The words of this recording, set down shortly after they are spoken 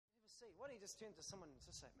Why don't you just turn to someone and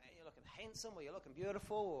just say, man, you're looking handsome, or you're looking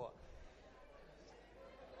beautiful, or...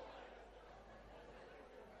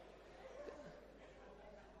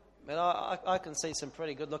 Man, I can see some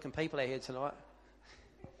pretty good-looking people out here tonight.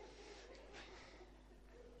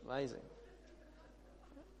 Amazing.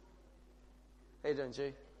 How you doing,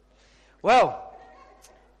 G? Well,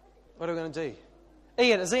 what are we going to do?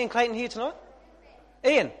 Ian, is Ian Clayton here tonight?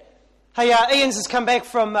 Ian. Hey, Ian's just come back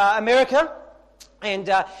from America and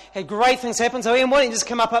had great things happen. So, Ian, why don't you just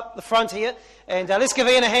come up the front here and let's give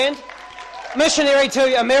Ian a hand. Missionary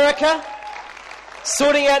to America,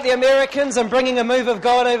 sorting out the Americans and bringing a move of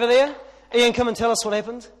God over there. Ian, come and tell us what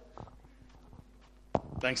happened.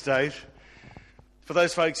 Thanks, Dave. For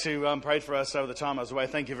those folks who prayed for us over the time I was away,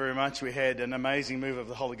 thank you very much. We had an amazing move of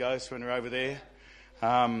the Holy Ghost when we were over there.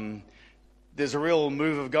 There's a real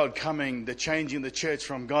move of God coming, the changing the church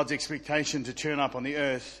from God's expectation to turn up on the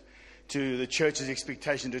earth to the church's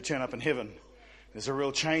expectation to turn up in heaven. There's a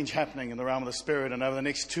real change happening in the realm of the Spirit, and over the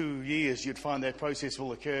next 2 years you'd find that process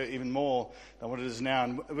will occur even more than what it is now,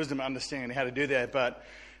 and wisdom understanding how to do that. But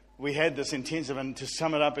we had this intensive, and to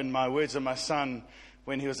sum it up in my words of my son,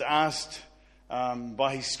 when he was asked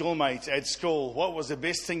by his schoolmates at school, what was the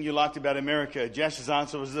best thing you liked about America? Josh's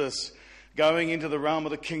answer was this: going into the realm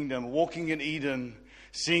of the kingdom, walking in Eden,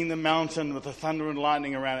 seeing the mountain with the thunder and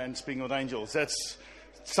lightning around it, and speaking with angels. That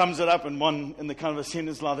sums it up in the kind of a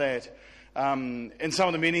sentence like that. In some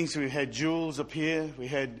of the meetings, we had jewels appear. We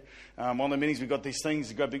had, one of the meetings, we got these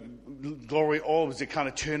things, got big glory orbs that kind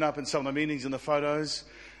of turn up in some of the meetings in the photos.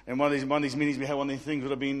 And one of these meetings, we had one of these things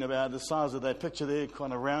would have been about the size of that picture there,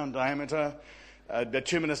 kind of round diameter. About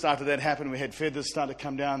 2 minutes after that happened, we had feathers start to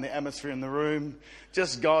come down the atmosphere in the room.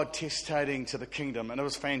 Just God testating to the kingdom, and it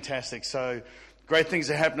was fantastic. So great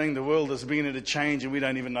things are happening. The world is beginning to change, and we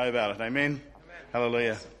don't even know about it. Amen?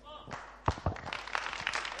 Hallelujah.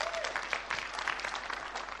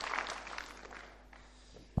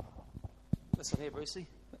 Listen here, Brucey.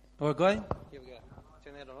 We're going? Here we go.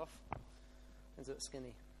 Turn that off. Is it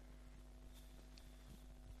skinny?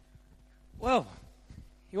 Well,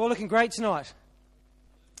 you're all looking great tonight.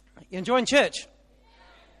 You enjoying church?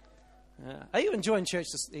 Are you enjoying church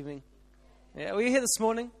this evening? Yeah, were you here this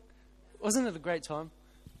morning? Wasn't it a great time?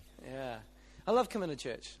 Yeah. I love coming to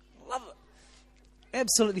church. Love it.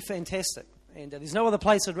 Absolutely fantastic. And there's no other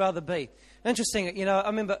place I'd rather be. Interesting, I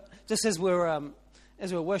remember just as we were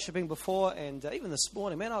worshipping before, and even this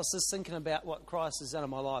morning, man, I was just thinking about what Christ has done in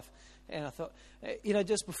my life. And I thought,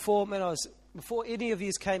 just before any of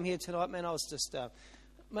you came here tonight, man, I was just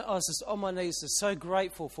on my knees, just so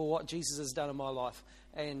grateful for what Jesus has done in my life.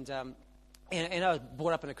 And I was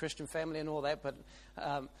brought up in a Christian family and all that, but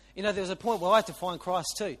there was a point where I had to find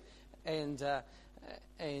Christ too. And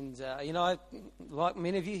like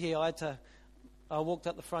many of you here, I walked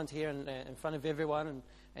up the front here and in front of everyone and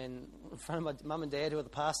in front of my mum and dad, who are the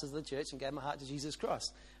pastors of the church, and gave my heart to Jesus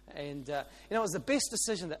Christ. And it was the best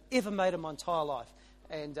decision that I ever made in my entire life.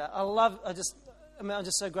 And I'm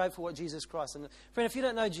just so grateful for what Jesus Christ. And friend, if you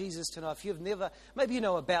don't know Jesus tonight, if you've never, maybe you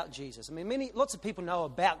know about Jesus. I mean, lots of people know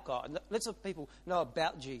about God. Lots of people know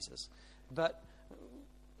about Jesus. But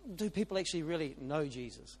do people actually really know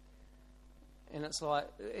Jesus? And it's like,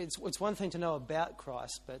 it's one thing to know about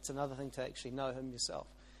Christ, but it's another thing to actually know Him yourself.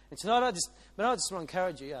 And tonight, I just want to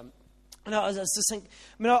encourage you.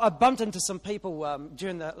 I bumped into some people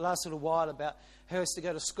during the last little while about who I used to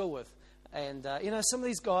go to school with. And, some of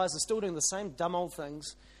these guys are still doing the same dumb old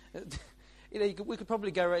things. We could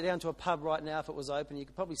probably go right down to a pub right now if it was open. You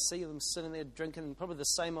could probably see them sitting there drinking probably the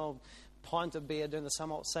same old pint of beer, doing the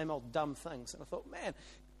same old dumb things. And I thought, man,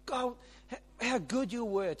 God, how good you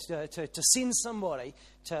were to send somebody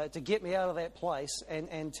to get me out of that place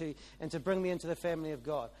and to bring me into the family of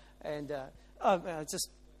God. And I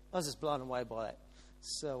was just blown away by that.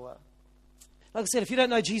 So, like I said, if you don't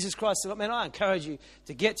know Jesus Christ, man, I encourage you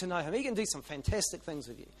to get to know Him. He can do some fantastic things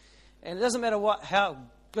with you. And it doesn't matter how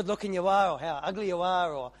good looking you are, or how ugly you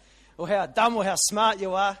are, or how dumb or how smart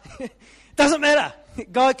you are. It doesn't matter.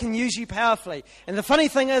 God can use you powerfully. And the funny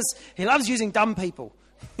thing is, He loves using dumb people.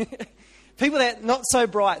 People that are not so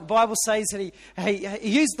bright. The Bible says that he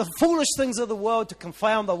used the foolish things of the world to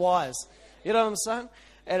confound the wise. You know what I'm saying?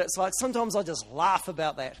 And it's like sometimes I just laugh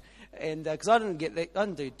about that. And because I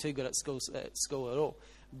didn't do too good at school at all.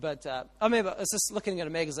 But I remember I was just looking at a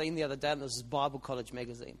magazine the other day, and this was Bible College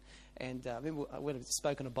magazine. And I remember I went and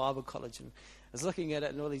spoke in a Bible college, and I was looking at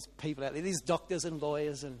it, and all these people out there, these doctors and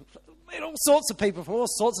lawyers, and all sorts of people from all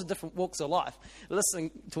sorts of different walks of life, listening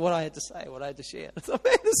to what I had to say, what I had to share. I thought,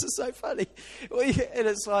 man, this is so funny. And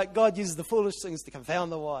it's like God uses the foolish things to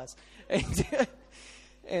confound the wise.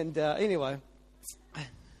 And anyway.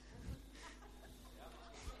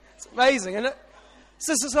 Amazing, isn't it?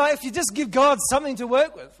 So it's just like if you just give God something to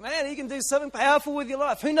work with, man, He can do something powerful with your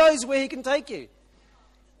life. Who knows where He can take you?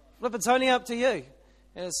 Flip, it's only up to you.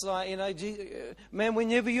 And it's like, man,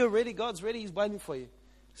 whenever you're ready, God's ready. He's waiting for you.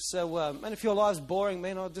 So, and if your life's boring,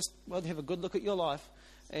 man, I'll have a good look at your life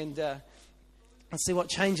and see what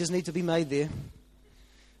changes need to be made there.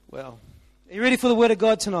 Well, are you ready for the Word of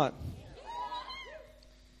God tonight?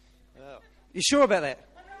 You sure about that?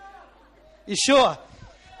 You sure?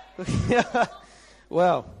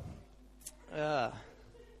 Well,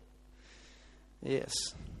 yes.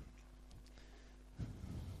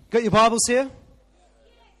 Got your Bibles here?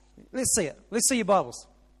 Let's see it. Let's see your Bibles.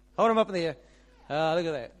 Hold them up in the air. Look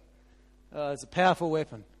at that. It's a powerful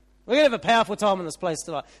weapon. We're going to have a powerful time in this place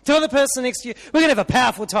tonight. Tell the person next to you, we're going to have a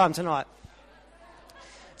powerful time tonight.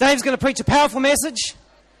 Dave's going to preach a powerful message.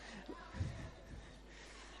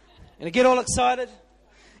 Going to get all excited.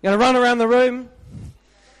 Going to run around the room.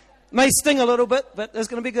 May sting a little bit, but it's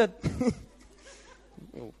going to be good.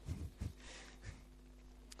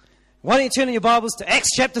 Why don't you turn in your Bibles to Acts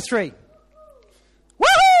chapter 3.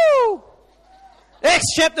 Woohoo!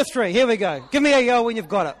 Acts chapter 3. Here we go. Give me a yell when you've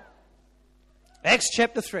got it. Acts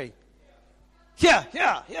chapter 3. Yeah.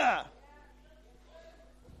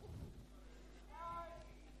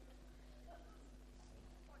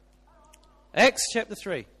 Acts chapter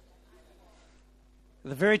 3. At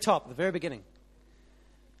the very top, at the very beginning.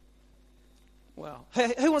 Wow.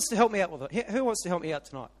 Hey, who wants to help me out with it? Who wants to help me out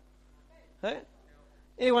tonight? Hey?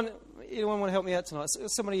 Anyone want to help me out tonight?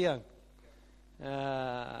 Somebody young.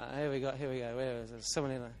 Here we go. Where is it?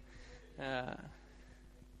 Someone in there.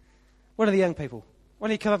 What are the young people? Why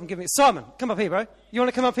don't you come up and give me... Simon, come up here, bro. You want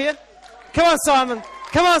to come up here? Come on,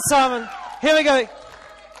 Simon. Here we go.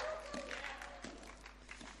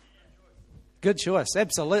 Good choice.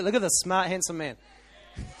 Absolutely. Look at this smart, handsome man.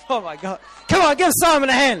 Oh, my God. Come on, give Simon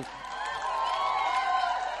a hand.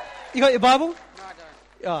 You got your Bible? No, I don't.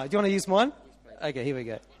 Oh, do you want to use mine? Okay, here we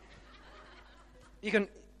go. You can...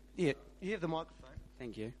 Yeah, you have the microphone.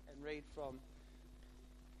 Thank you. And read from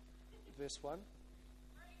verse 1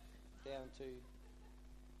 down to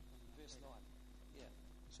verse 9. Yeah.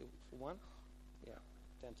 So, for 1? Yeah.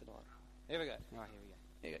 Down to 9. Here we go. Right, here we go.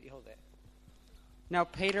 Here you go. You hold that. Now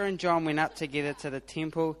Peter and John went up together to the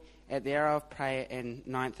temple at the hour of prayer and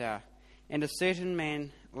 9th hour. And a certain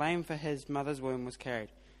man, lame for his mother's womb, was carried,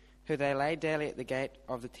 who they laid daily at the gate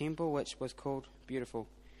of the temple, which was called Beautiful,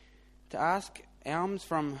 to ask alms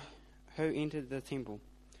from who entered the temple.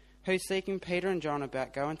 Who, seeking Peter and John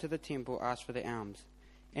about going to the temple, asked for the alms.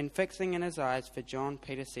 And fixing in his eyes for John,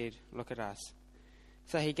 Peter said, "Look at us."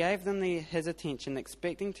 So he gave them his attention,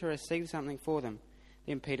 expecting to receive something for them.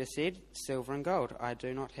 Then Peter said, "Silver and gold I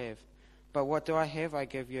do not have, but what do I have I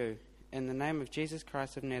give you. In the name of Jesus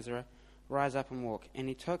Christ of Nazareth, rise up and walk." And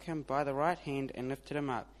he took him by the right hand and lifted him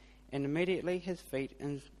up. And immediately his feet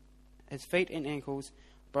and ankles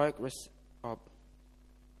broke.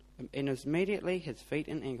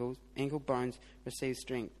 Ankle bones received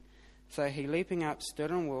strength. So he, leaping up,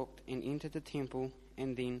 stood and walked and entered the temple,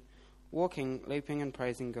 and then walking, leaping and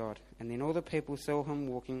praising God. And then all the people saw him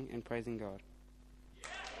walking and praising God.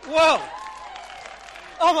 Whoa!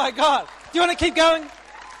 Oh my God! Do you want to keep going?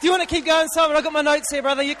 Simon? I've got my notes here,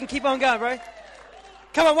 brother. You can keep on going, bro.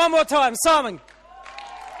 Come on, one more time, Simon.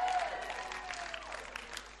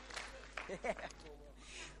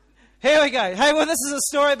 Here we go. Hey, well, this is a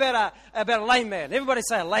story about a lame man. Everybody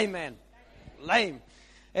say a lame man. Lame.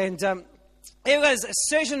 And here was a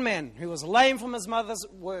certain man who was lame from his mother's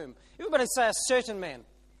womb. Everybody say a certain man.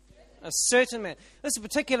 A certain man. This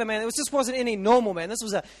particular man, this wasn't any normal man. This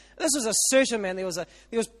was a certain man. There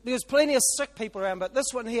was plenty of sick people around, but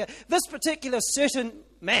this one here, this particular certain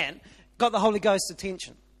man got the Holy Ghost's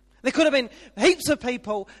attention. There could have been heaps of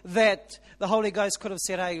people that the Holy Ghost could have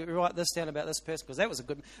said, "Hey, write this down about this person," because that was a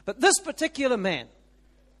good man. But this particular man,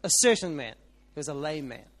 a certain man, he was a lame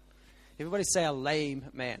man. Everybody say a lame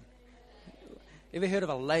man. Ever heard of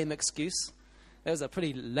a lame excuse? That was a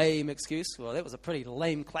pretty lame excuse. Well, that was a pretty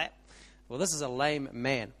lame clap. Well, this is a lame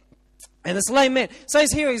man. And this lame man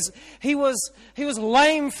says here he was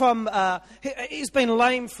lame from he's been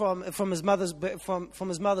lame from his mother's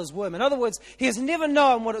womb. In other words, he has never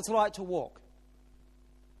known what it's like to walk.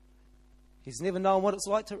 He's never known what it's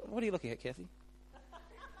like to... What are you looking at, Kathy?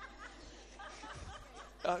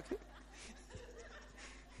 Okay.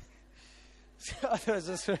 I thought it was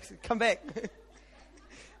just... Come back.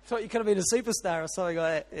 Thought you could have been a superstar or something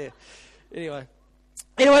like that. Yeah.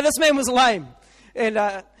 Anyway, this man was lame.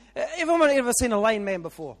 And everyone ever seen a lame man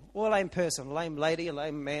before? Or a lame person, a lame lady, a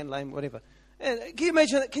lame man, lame whatever. Can you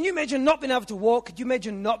imagine that? Can you imagine not being able to walk? Could you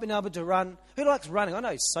imagine not being able to run? Who likes running? I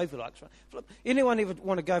know Sophie likes running. Anyone ever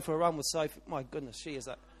want to go for a run with Sophie? My goodness, she is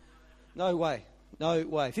no way. No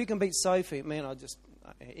way. If you can beat Sophie, man,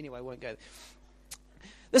 anyway, I won't go there.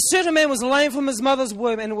 This certain man was lame from his mother's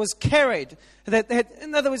womb and was carried.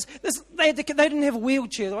 In other words, they didn't have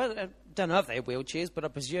wheelchairs. I don't know if they had wheelchairs, but I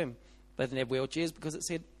presume they didn't have wheelchairs because it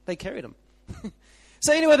said they carried him.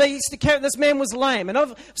 So anyway, they used to carry. This man was lame, and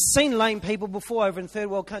I've seen lame people before over in third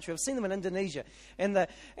world country. I've seen them in Indonesia, and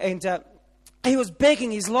he was begging.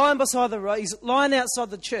 He's lying beside the road. He's lying outside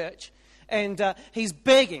the church, and he's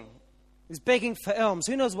begging. He's begging for alms.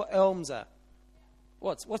 Who knows what alms are?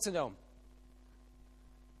 What's an alm?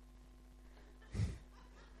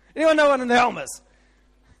 Anyone know what an alm is?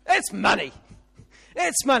 It's money.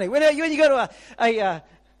 It's money. When you go to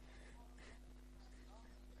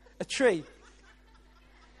a tree.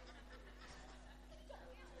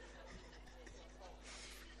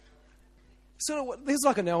 There's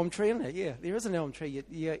like an elm tree, isn't there? Yeah, there is an elm tree.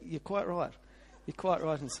 You're quite right. You're quite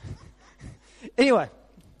right. Anyway,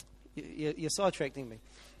 you're sidetracking me.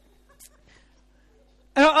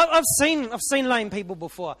 And I've seen lame people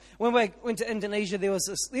before. When we went to Indonesia, there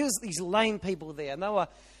was these lame people there, and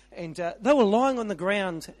they were lying on the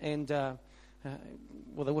ground, and they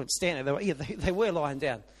weren't standing. They were lying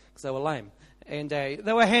down because they were lame. And they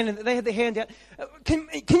had their hand out. Can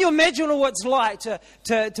you imagine what it's like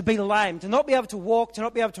to be lame, to not be able to walk, to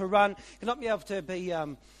not be able to run, to not be able to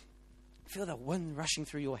feel the wind rushing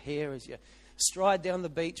through your hair as you stride down the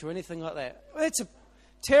beach or anything like that? It's a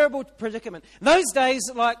terrible predicament. In those days,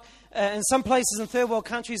 like in some places in third world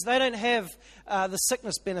countries, they don't have the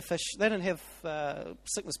sickness benefit. They don't have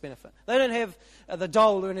sickness benefit. They don't have the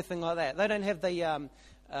dole or anything like that. They don't have the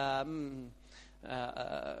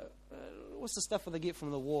what's the stuff that they get from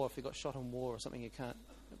the war if you got shot in war or something? You can't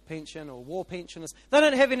pension or war pensioners. They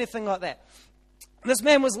don't have anything like that. This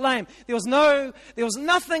man was lame. There was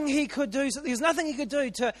nothing he could do. There was nothing he could do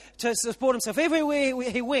to support himself. Everywhere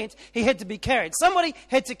he went, he had to be carried. Somebody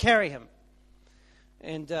had to carry him.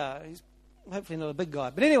 And he's hopefully not a big guy.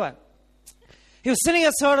 But anyway, he was sitting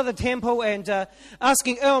outside of the temple and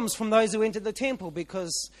asking alms from those who entered the temple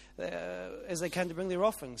because as they came to bring their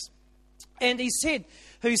offerings. And he said,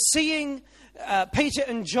 who's seeing Peter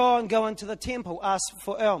and John go into the temple, asked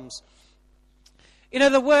for alms. You know,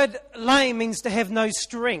 the word lame means to have no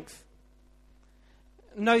strength.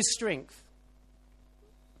 No strength.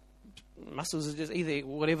 Muscles are just either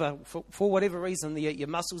whatever, for whatever reason, your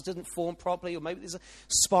muscles didn't form properly, or maybe there's a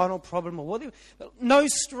spinal problem or whatever. But no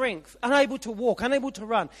strength, unable to walk, unable to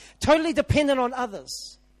run, totally dependent on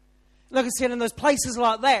others. Like I said, in those places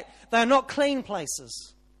like that, they are not clean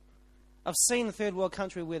places. I've seen a third world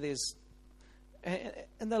country where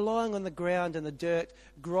and they're lying on the ground in the dirt,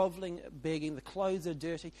 grovelling, begging. The clothes are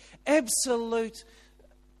dirty. Absolute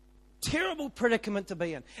terrible predicament to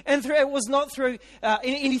be in. And it was not through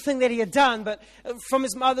anything that he had done, but from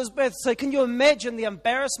his mother's birth. So can you imagine the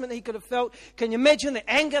embarrassment he could have felt? Can you imagine the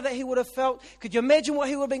anger that he would have felt? Could you imagine what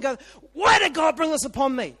he would have been going, why did God bring this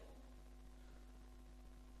upon me?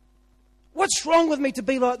 What's wrong with me to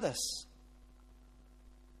be like this?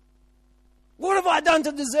 What have I done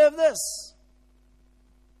to deserve this?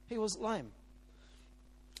 He was lame.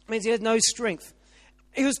 It means he had no strength.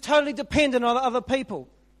 He was totally dependent on other people.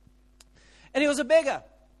 And he was a beggar.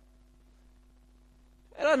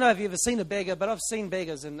 I don't know if you've ever seen a beggar, but I've seen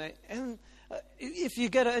beggars. And if you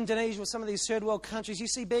go to Indonesia or some of these third world countries, you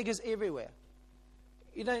see beggars everywhere.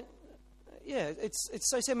 You don't... Yeah, it's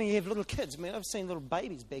so sad when you have little kids. I mean, I've seen little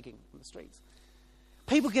babies begging on the streets.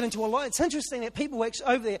 People get into a life. It's interesting that people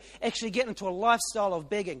over there actually get into a lifestyle of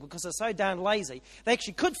begging because they're so darn lazy. They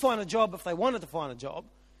actually could find a job if they wanted to find a job,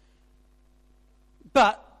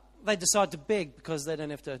 but they decide to beg because they don't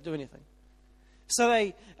have to do anything. So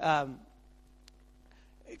they... can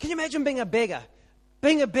you imagine being a beggar?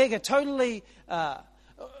 Being a beggar, totally... what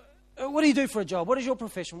do you do for a job? What is your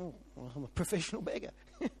profession? Well, I'm a professional beggar.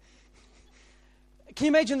 Can you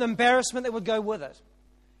imagine the embarrassment that would go with it?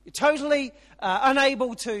 You're totally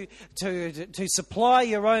unable to supply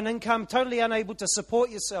your own income, totally unable to support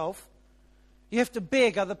yourself. You have to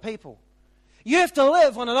beg other people. You have to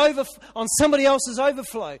live on somebody else's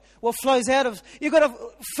overflow. What flows out of... You've got to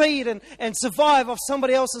feed and survive off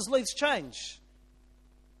somebody else's loose change.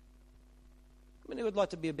 How many would like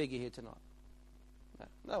to be a beggar here tonight?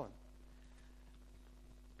 No one.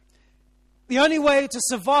 The only way to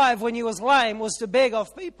survive when you was lame was to beg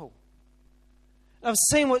off people. I've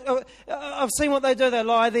seen what they do. They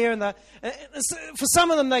lie there, and for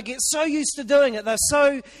some of them, they get so used to doing it. They're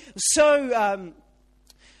so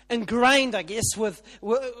ingrained, I guess, with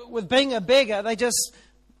being a beggar. They just,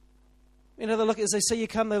 they look, as they see you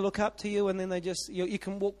come, they look up to you, and then they just, you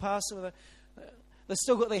can walk past them. They've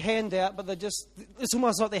still got their hand out, but it's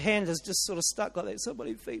almost like their hand is just sort of stuck like that.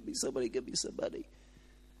 Somebody feed me, somebody give me some money.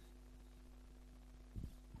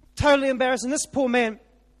 Totally embarrassing. This poor man,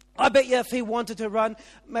 I bet you if he wanted to run,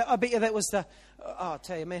 I bet you that was I'll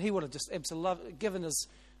tell you, man, he would have just absolutely given his,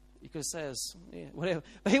 you could say his, whatever,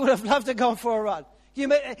 but he would have loved to go for a run.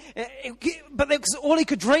 But all he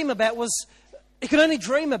could dream about was, he could only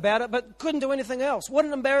dream about it, but couldn't do anything else. What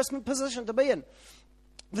an embarrassing position to be in.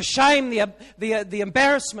 The shame, the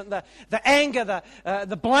embarrassment, the anger,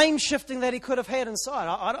 the blame shifting that he could have had inside.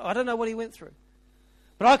 I don't know what he went through.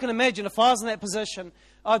 But I can imagine if I was in that position,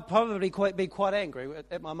 I'd probably be quite angry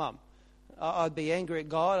at my mum. I'd be angry at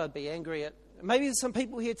God. I'd be angry at maybe there's some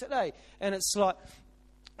people here today. And it's like,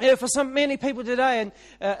 for many people today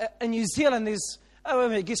in New Zealand,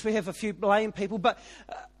 I guess we have a few blame people, but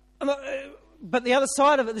the other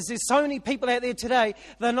side of it is there's so many people out there today,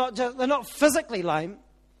 they're not physically lame,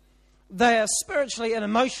 they are spiritually and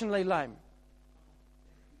emotionally lame.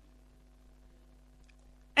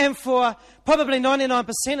 And for probably 99%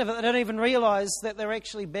 of it, they don't even realise that they're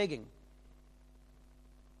actually begging.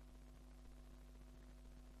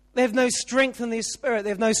 They have no strength in their spirit. They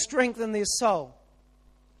have no strength in their soul.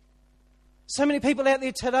 So many people out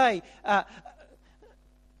there today,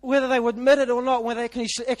 whether they would admit it or not, whether they can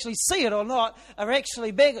actually see it or not, are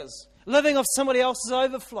actually beggars, living off somebody else's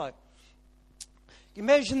overflow.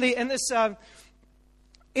 Imagine I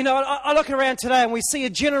look around today and we see a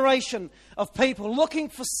generation of people looking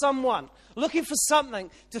for someone, looking for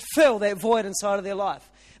something to fill that void inside of their life.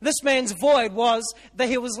 This man's void was that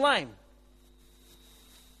he was lame.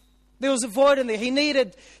 There was a void in there. He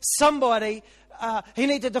needed somebody. He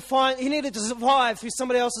needed to survive through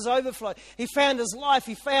somebody else's overflow. He found his life.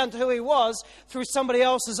 He found who he was through somebody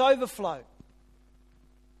else's overflow.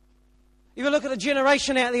 If you look at a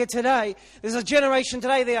generation out there today, there's a generation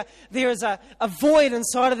today, there is a void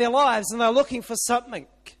inside of their lives, and they're looking for something.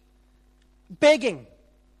 Begging.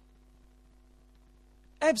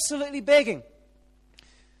 Absolutely begging.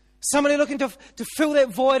 Somebody looking to fill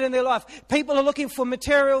that void in their life. People are looking for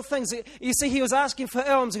material things. You see, he was asking for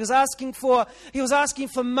alms. He was asking for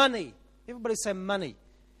money. Everybody say money.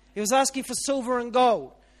 He was asking for silver and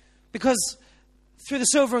gold, because through the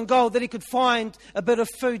silver and gold that he could find a bit of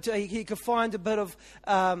food, he could find a bit of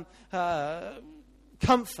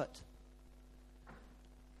comfort.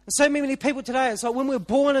 And so many people today, it's like when we're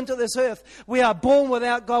born into this earth, we are born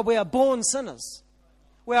without God. We are born sinners.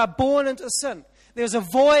 We are born into sin. There's a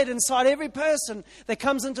void inside every person that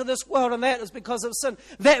comes into this world, and that is because of sin.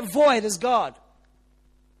 That void is God.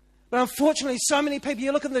 But unfortunately, so many people,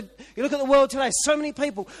 you look at the world today, so many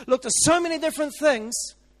people look to so many different things.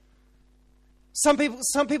 Some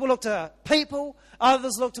people look to people,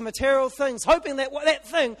 others look to material things, hoping that that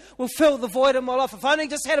thing will fill the void in my life. If I only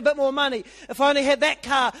just had a bit more money, if I only had that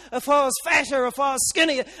car, if I was fatter, if I was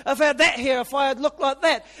skinnier, if I had that hair, if I had looked like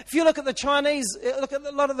that. If you look at the Chinese, look at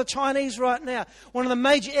a lot of the Chinese right now, one of the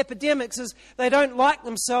major epidemics is they don't like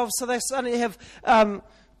themselves, so they suddenly have,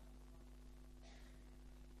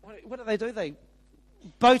 what do? They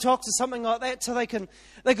Botox or something like that, so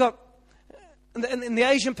and the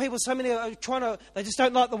Asian people, so many are they just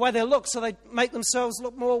don't like the way they look, so they make themselves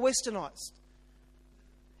look more westernized.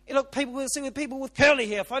 You look, people with curly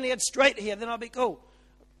hair. If I only had straight hair, then I'd be cool.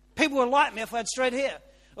 People would like me if I had straight hair.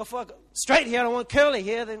 Or if I got straight hair and I want curly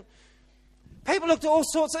hair, then people look to all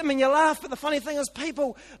sorts of them, and you laugh, but the funny thing is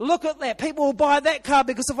people look at that. People will buy that car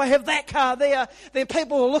because if I have that car there, then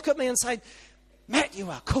people will look at me and say, Matt, you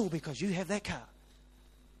are cool because you have that car.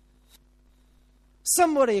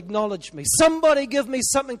 Somebody acknowledge me. Somebody give me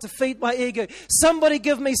something to feed my ego. Somebody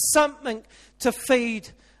give me something to feed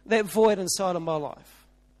that void inside of my life.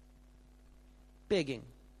 Begging.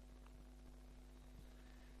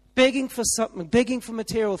 Begging for something. Begging for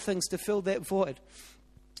material things to fill that void.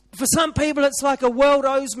 For some people, it's like a world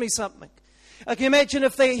owes me something. I can imagine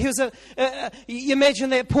you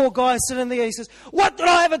imagine that poor guy sitting there. He says, "What did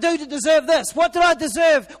I ever do to deserve this? What did I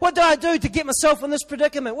deserve? What did I do to get myself in this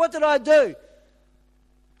predicament? What did I do?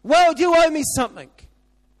 World, you owe me something.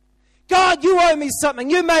 God, you owe me something.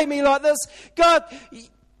 You made me like this. God,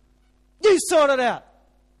 you sort it out."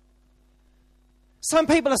 Some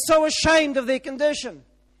people are so ashamed of their condition,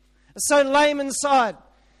 so lame inside.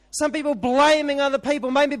 Some people blaming other people,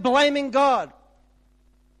 maybe blaming God.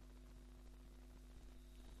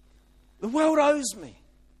 The world owes me.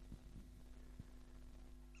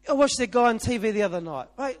 I watched that guy on TV the other night.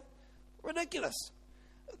 Right? Ridiculous.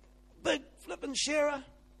 Big flipping sharer.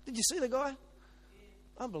 Did you see the guy?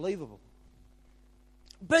 Unbelievable.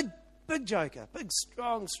 Big joker, big,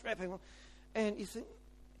 strong, strapping. And you think,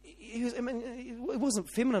 it wasn't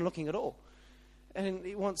feminine looking at all. And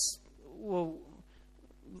he wants, well,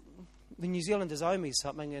 the New Zealanders owe me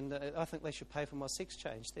something, and I think they should pay for my sex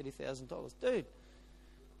change, $30,000.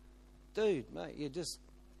 Dude, mate, you're just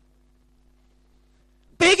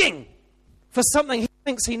begging for something he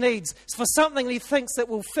thinks he needs, for something he thinks that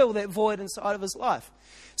will fill that void inside of his life.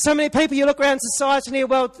 So many people, you look around society,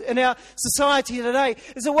 in our society today,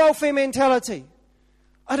 there's a welfare mentality.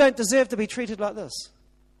 I don't deserve to be treated like this.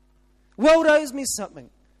 World owes me something.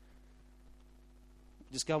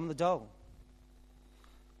 Just go on the dole.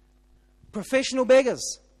 Professional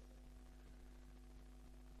beggars.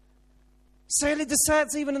 Sadly to say,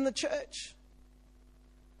 it's even in the church.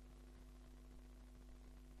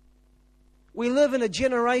 We live in a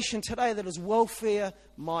generation today that is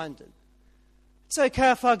welfare-minded. It's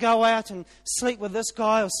okay if I go out and sleep with this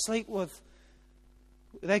guy or sleep with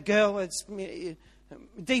that girl. It's,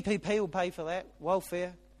 DPP will pay for that,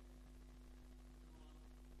 welfare.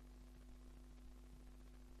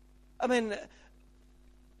 I mean,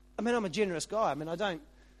 I'm a generous guy. I'm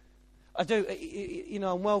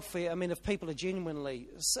welfare. If people are genuinely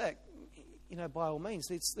sick, by all means,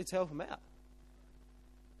 let's help them out.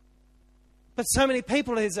 But so many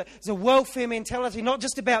people, there's a welfare mentality, not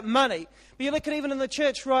just about money. But you look at even in the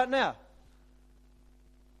church right now.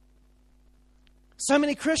 So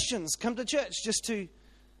many Christians come to church just to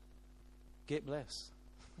get blessed.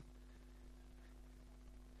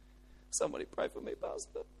 Somebody pray for me,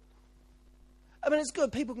 Pastor. It's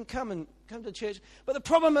good. People can come to church. But the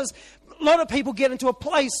problem is, a lot of people get into a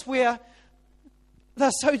place where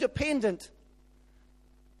they're so dependent,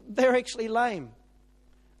 they're actually lame.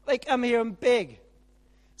 They come here and beg.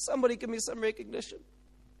 Somebody give me some recognition.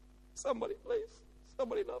 Somebody, please.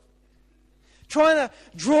 Somebody love me. Trying to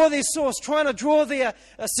draw their source, trying to draw their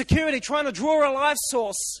security, trying to draw a life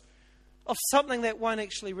source of something that won't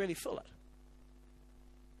actually really fill it.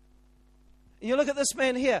 And you look at this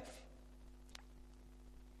man here.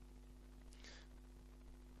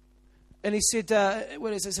 And he said,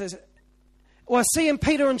 what is it? It says, well, seeing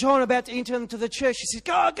Peter and John about to enter into the church, he said,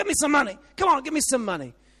 "God, give me some money. Come on, give me some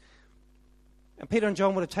money." And Peter and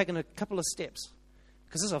John would have taken a couple of steps.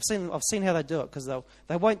 Because I've seen how they do it. Because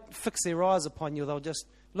they won't fix their eyes upon you. They'll just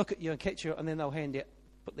look at you and catch you, and then they'll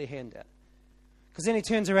put their hand out. Because then he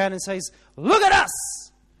turns around and says, "Look at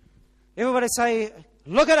us!" Everybody say,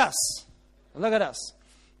 "Look at us. Look at us.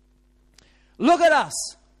 Look at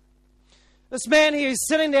us." This man here is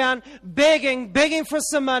sitting down, begging for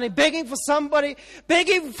some money, begging for somebody,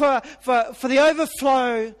 begging for the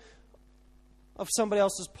overflow of somebody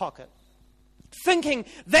else's pocket. Thinking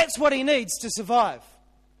that's what he needs to survive.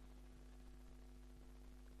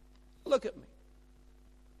 Look at me.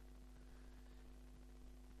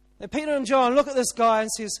 And Peter and John look at this guy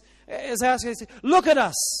and says, "Look at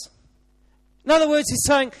us." In other words, he's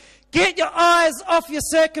saying, get your eyes off your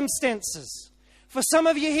circumstances. For some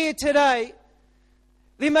of you here today,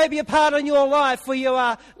 there may be a part in your life where you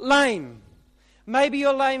are lame. Maybe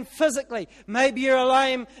you're lame physically. Maybe you're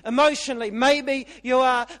lame emotionally. Maybe you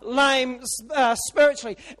are lame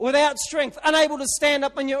spiritually, without strength, unable to stand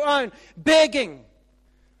up on your own, begging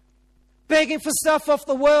for stuff off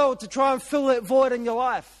the world to try and fill that void in your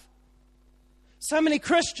life. So many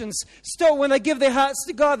Christians still, when they give their hearts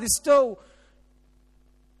to God, they still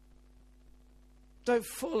don't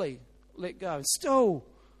fully let go. Still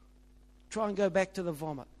try and go back to the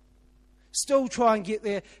vomit. Still try and get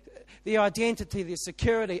their identity, their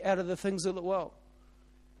security out of the things of the world.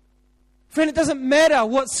 Friend, it doesn't matter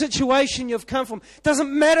what situation you've come from. It doesn't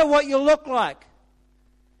matter what you look like.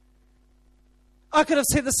 I could have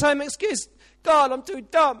said the same excuse. "God, I'm too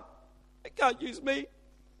dumb. They can't use me.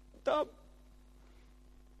 I'm dumb."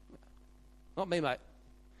 Not me, mate.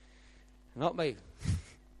 Not me.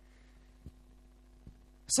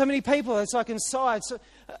 So many people, it's like inside,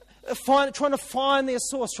 trying to find their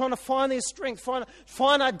source, trying to find their strength,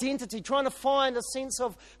 find identity, trying to find a sense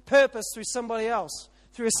of purpose through somebody else.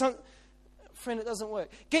 Friend, it doesn't work.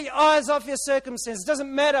 Get your eyes off your circumstances. It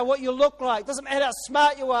doesn't matter what you look like. It doesn't matter how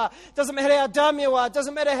smart you are. It doesn't matter how dumb you are. It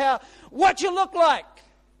doesn't matter what you look like.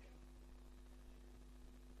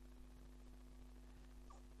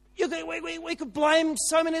 We could blame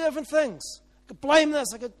so many different things. I could blame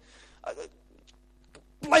this. I could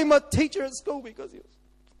blame my teacher at school because he was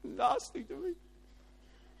nasty to me.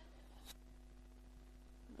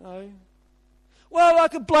 No. Well, I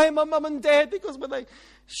could blame my mum and dad because when they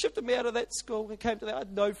shifted me out of that school and came to that, I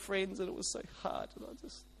had no friends and it was so hard. And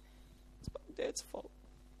it's my dad's fault.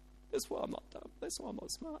 That's why I'm not dumb. That's why I'm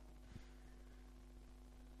not smart.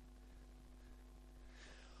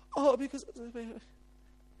 Oh, because...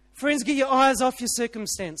 Friends, get your eyes off your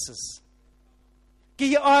circumstances. Get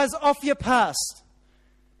your eyes off your past.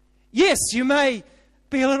 Yes, you may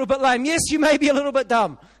be a little bit lame. Yes, you may be a little bit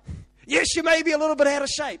dumb. Yes, you may be a little bit out of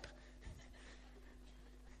shape.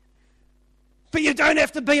 But you don't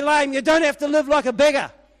have to be lame. You don't have to live like a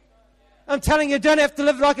beggar. I'm telling you, you don't have to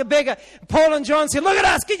live like a beggar. Paul and John said, look at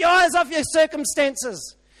us. Get your eyes off your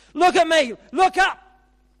circumstances. Look at me. Look up.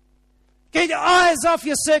 Get your eyes off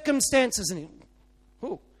your circumstances.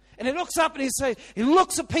 And he looks up and he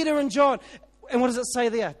looks at Peter and John. And what does it say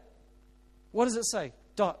there? What does it say?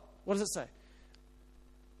 Dot. What does it say?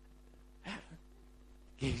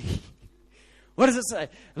 What does it say?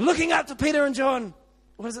 Looking up to Peter and John.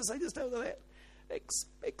 What does it say just over there?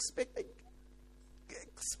 Expecting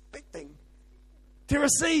to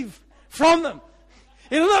receive from them.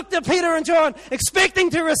 He looked at Peter and John, expecting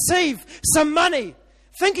to receive some money,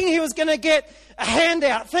 thinking he was going to get a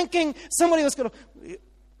handout, thinking somebody was going to...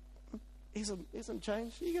 Here's some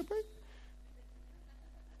change. Here you go, bro.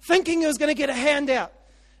 Thinking he was going to get a handout.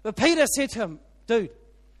 But Peter said to him, dude,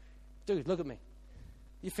 look at me.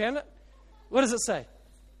 You found it? What does it say?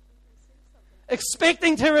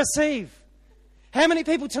 Expecting to receive. How many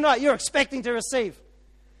people tonight you're expecting to receive?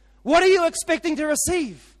 What are you expecting to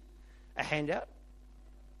receive? A handout?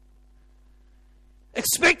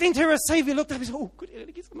 Expecting to receive. He looked up and said, oh, good, I'm going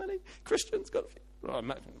to get some money. Christians got it. Oh,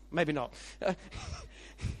 maybe not.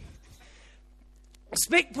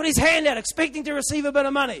 Put his hand out, expecting to receive a bit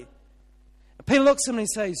of money. And Peter looks at him and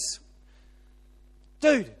he says,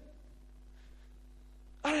 dude,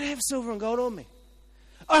 I don't have silver and gold on me.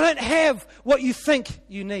 I don't have what you think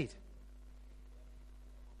you need.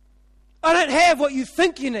 I don't have what you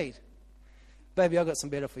think you need. Baby, I've got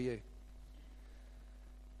some better for you.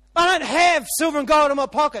 I don't have silver and gold in my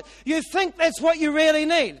pocket. You think that's what you really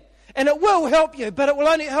need. And it will help you, but it will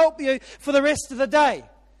only help you for the rest of the day.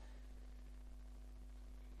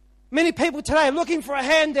 Many people today are looking for a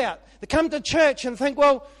handout. They come to church and think,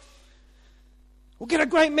 well, we'll get a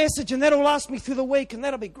great message and that'll last me through the week and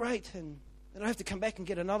that'll be great. And then I have to come back and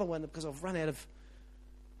get another one because I've run out of...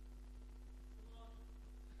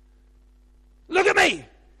 Look at me!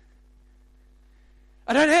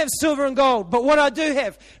 I don't have silver and gold, but what I do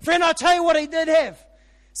have... Friend, I'll tell you what he did have.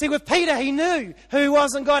 See, with Peter, he knew who he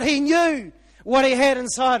was in God. He knew what he had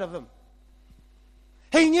inside of him.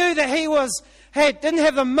 He knew that he didn't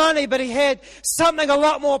have the money, but he had something a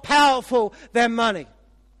lot more powerful than money.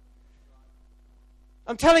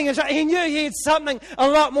 I'm telling you, he knew he had something a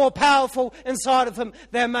lot more powerful inside of him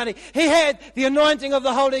than money. He had the anointing of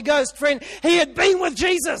the Holy Ghost, friend. He had been with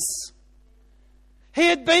Jesus. He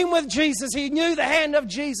had been with Jesus. He knew the hand of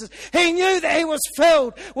Jesus. He knew that he was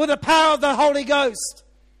filled with the power of the Holy Ghost.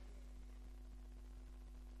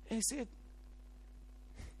 And he said,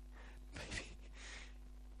 baby,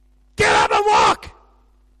 get up and walk.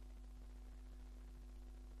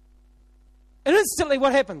 And instantly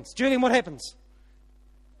what happens? Julian, what happens?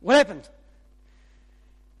 What happened?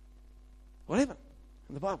 What happened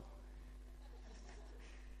in the Bible?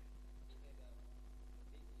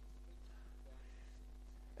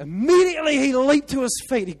 Immediately he leaped to his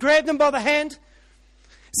feet. He grabbed him by the hand.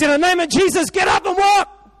 Said, in the name of Jesus, get up and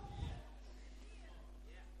walk.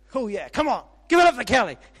 Oh yeah, come on. Give it up for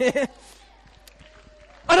Kelly. I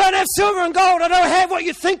don't have silver and gold. I don't have what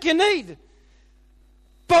you think you need.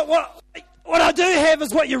 But what I do have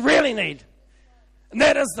is what you really need. And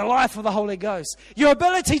that is the life of the Holy Ghost. Your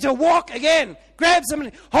ability to walk again. Grabs him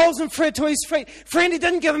and holds him to his feet. Friend, he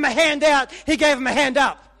didn't give him a hand out. He gave him a hand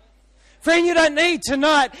up. Friend, you don't need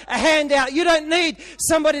tonight a handout. You don't need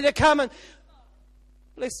somebody to come and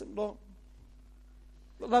bless him, Lord.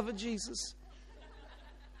 The love of Jesus.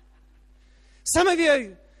 Some of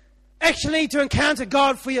you actually need to encounter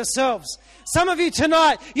God for yourselves. Some of you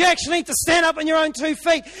tonight, you actually need to stand up on your own 2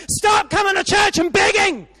 feet. Stop coming to church and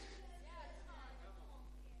begging.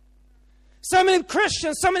 So many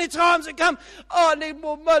Christians, so many times they come, oh, I need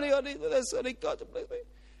more money, I need this, I need God to bless me.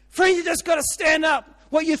 Friend, you just got to stand up.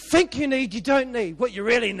 What you think you need, you don't need. What you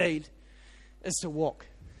really need is to walk.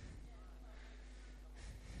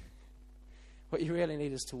 What you really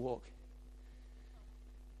need is to walk.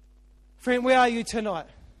 Friend, where are you tonight?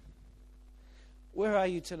 Where are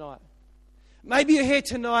you tonight? Maybe you're here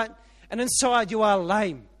tonight and inside you are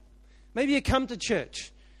lame. Maybe you come to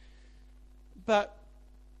church, but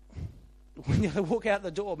when you walk out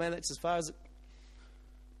the door, man, that's as far as it...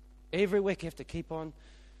 Every week you have to keep on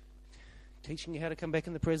teaching you how to come back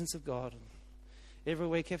in the presence of God. Every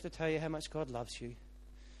week you have to tell you how much God loves you.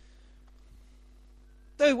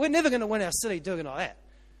 Dude, we're never going to win our city doing like that.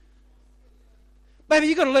 Baby,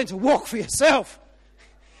 you've got to learn to walk for yourself.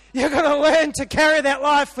 You've got to learn to carry that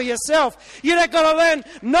life for yourself. You've got to learn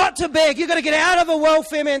not to beg. You've got to get out of a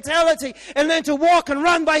welfare mentality and learn to walk and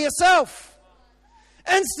run by yourself.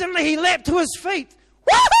 Instantly he leapt to his feet.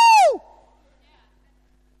 Woohoo!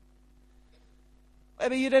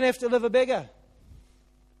 Maybe you don't have to live a beggar.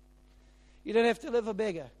 You don't have to live a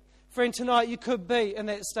beggar. Friend, tonight you could be in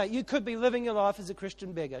that state. You could be living your life as a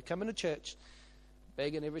Christian beggar, coming to church,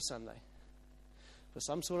 begging every Sunday for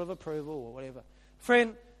some sort of approval or whatever.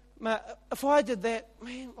 Friend, if I did that,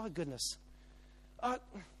 man, my goodness, I'd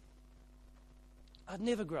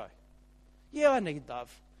never grow. Yeah, I need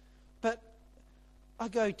love, but I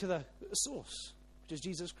go to the source, which is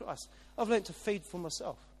Jesus Christ. I've learned to feed for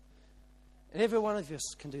myself. And every one of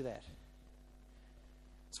us can do that.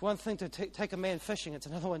 It's one thing to take a man fishing. It's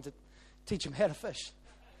another one to teach him how to fish.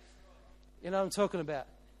 You know what I'm talking about?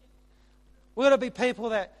 We've got to be people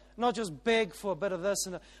that not just beg for a bit of this.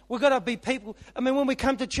 We've got to be people. I mean, when we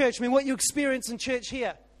come to church, I mean, what you experience in church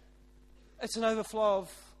here, it's an overflow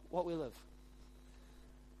of what we live.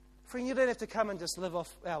 Friend, you don't have to come and just live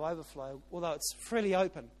off our overflow, although it's freely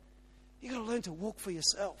open. You've got to learn to walk for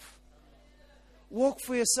yourself. Walk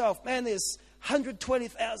for yourself. Man, there's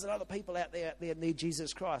 120,000 other people out there that need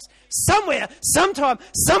Jesus Christ. Somewhere, sometime,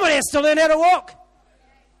 somebody has to learn how to walk.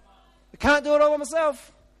 I can't do it all by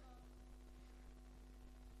myself.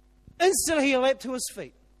 Instantly he leapt to his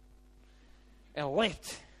feet and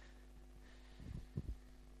leapt.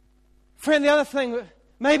 Friend, the other thing,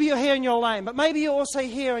 maybe you're here and you're lame, but maybe you're also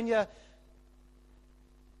here and you're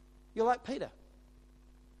like Peter.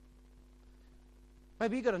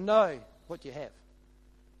 Maybe you've got to know what you have.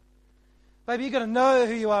 Maybe you've got to know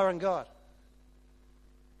who you are in God.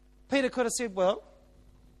 Peter could have said, well,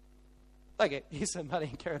 okay, here's some money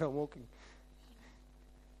and carried on walking.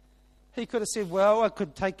 He could have said, well, I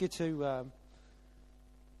could take you to,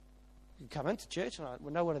 you come into church and I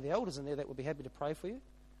would know one of the elders in there that would be happy to pray for you.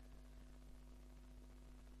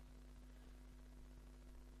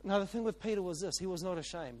 Another thing with Peter was this, he was not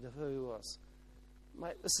ashamed of who he was.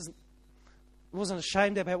 Mate, he wasn't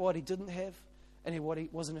ashamed about what he didn't have, and he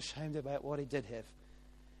wasn't ashamed about what he did have.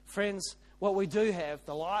 Friends, what we do have,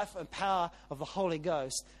 the life and power of the Holy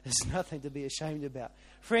Ghost, is nothing to be ashamed about.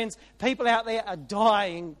 Friends, people out there are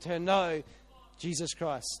dying to know Jesus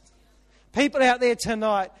Christ. People out there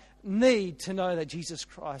tonight need to know that Jesus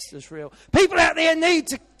Christ is real. People out there need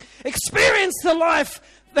to experience the life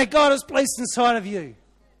that God has placed inside of you.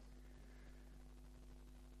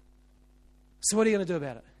 So what are you going to do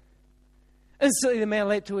about it? Instantly the man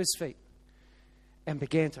leapt to his feet and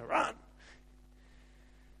began to run.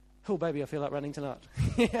 Oh, baby, I feel like running tonight.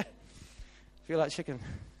 I feel like chicken.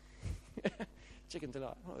 Chicken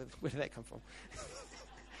tonight. Oh, where did that come from?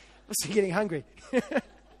 Must be getting hungry.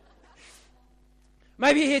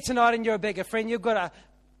 Maybe you're here tonight and you're a beggar. Friend, you've got to,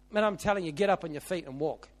 man, I'm telling you, get up on your feet and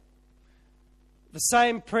walk. The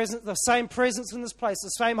same presence in this place, the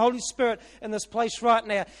same Holy Spirit in this place right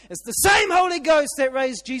now. It's the same Holy Ghost that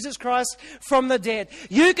raised Jesus Christ from the dead.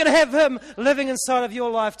 You can have Him living inside of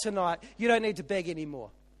your life tonight. You don't need to beg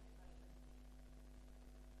anymore.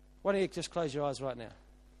 Why don't you just close your eyes right now?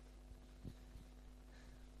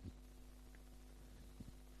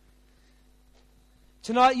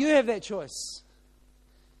 Tonight you have that choice.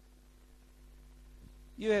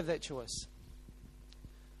 You have that choice.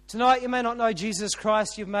 Tonight you may not know Jesus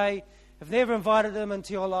Christ. You may have never invited Him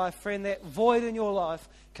into your life. Friend, that void in your life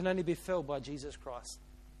can only be filled by Jesus Christ.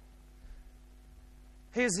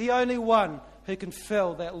 He is the only one who can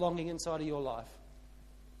fill that longing inside of your life.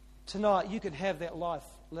 Tonight you can have that life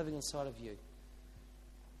living inside of you.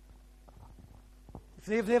 If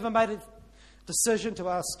you've never made a decision to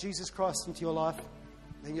ask Jesus Christ into your life,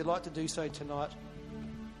 then you'd like to do so tonight.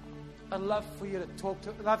 I'd love for you to talk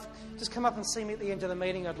to. Just come up and see me at the end of the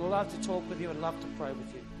meeting. I'd love to talk with you. I'd love to pray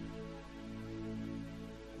with you.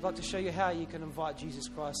 I'd like to show you how you can invite Jesus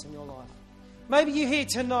Christ in your life. Maybe you're here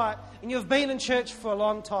tonight and you've been in church for a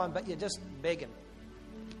long time, but you're just begging.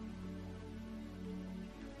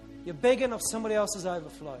 You're begging of somebody else's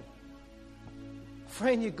overflow.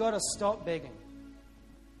 Friend, you've got to stop begging.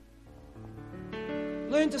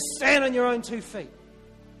 Learn to stand on your own 2 feet.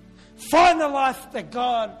 Find the life that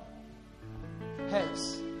God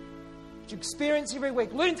has, which you experience every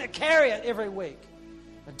week. Learn to carry it every week.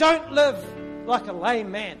 But don't live like a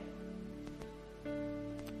lame man.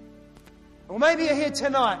 Or maybe you're here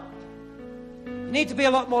tonight. You need to be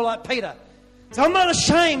a lot more like Peter. So I'm not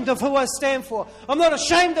ashamed of who I stand for. I'm not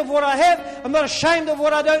ashamed of what I have. I'm not ashamed of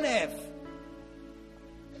what I don't have.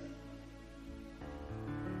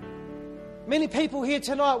 Many people here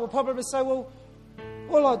tonight will probably say, well,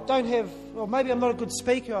 I don't have, or maybe I'm not a good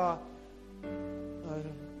speaker.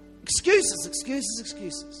 Excuses, excuses,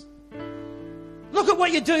 excuses. Look at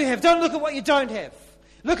what you do have. Don't look at what you don't have.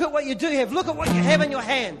 Look at what you do have. Look at what you have in your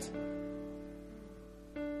hand.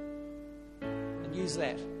 And use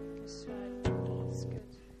that.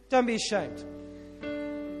 Don't be ashamed.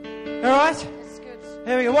 All right?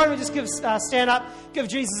 Here we go. Why don't we just stand up, give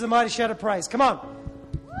Jesus a mighty shout of praise. Come on.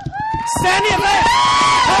 Stand your man.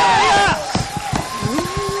 Hallelujah.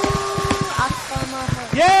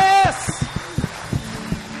 Yes.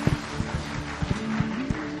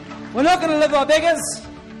 We're not going to live like beggars.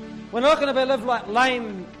 We're not going to live like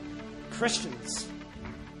lame Christians.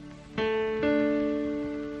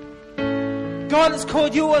 God has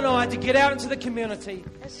called you and I to get out into the community,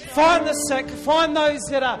 find the sick, find those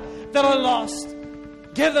that are lost,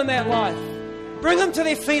 give them that life, bring them to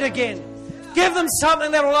their feet again, give them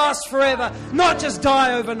something that will last forever, not just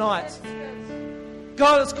die overnight.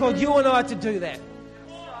 God has called you and I to do that.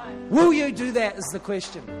 Will you do that is the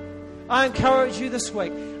question. I encourage you this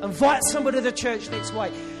week, invite somebody to the church next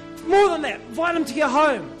week. More than that, invite them to your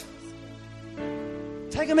home.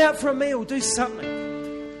 Take them out for a meal, do something.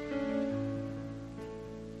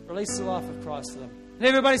 Release the life of Christ to them. And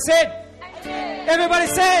everybody said? Amen. Everybody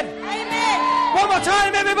said? Amen. One more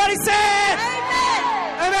time, everybody said? Amen.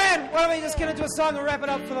 Amen. Why don't we just get into a song and wrap it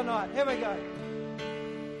up for the night? Here we go.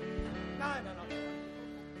 No.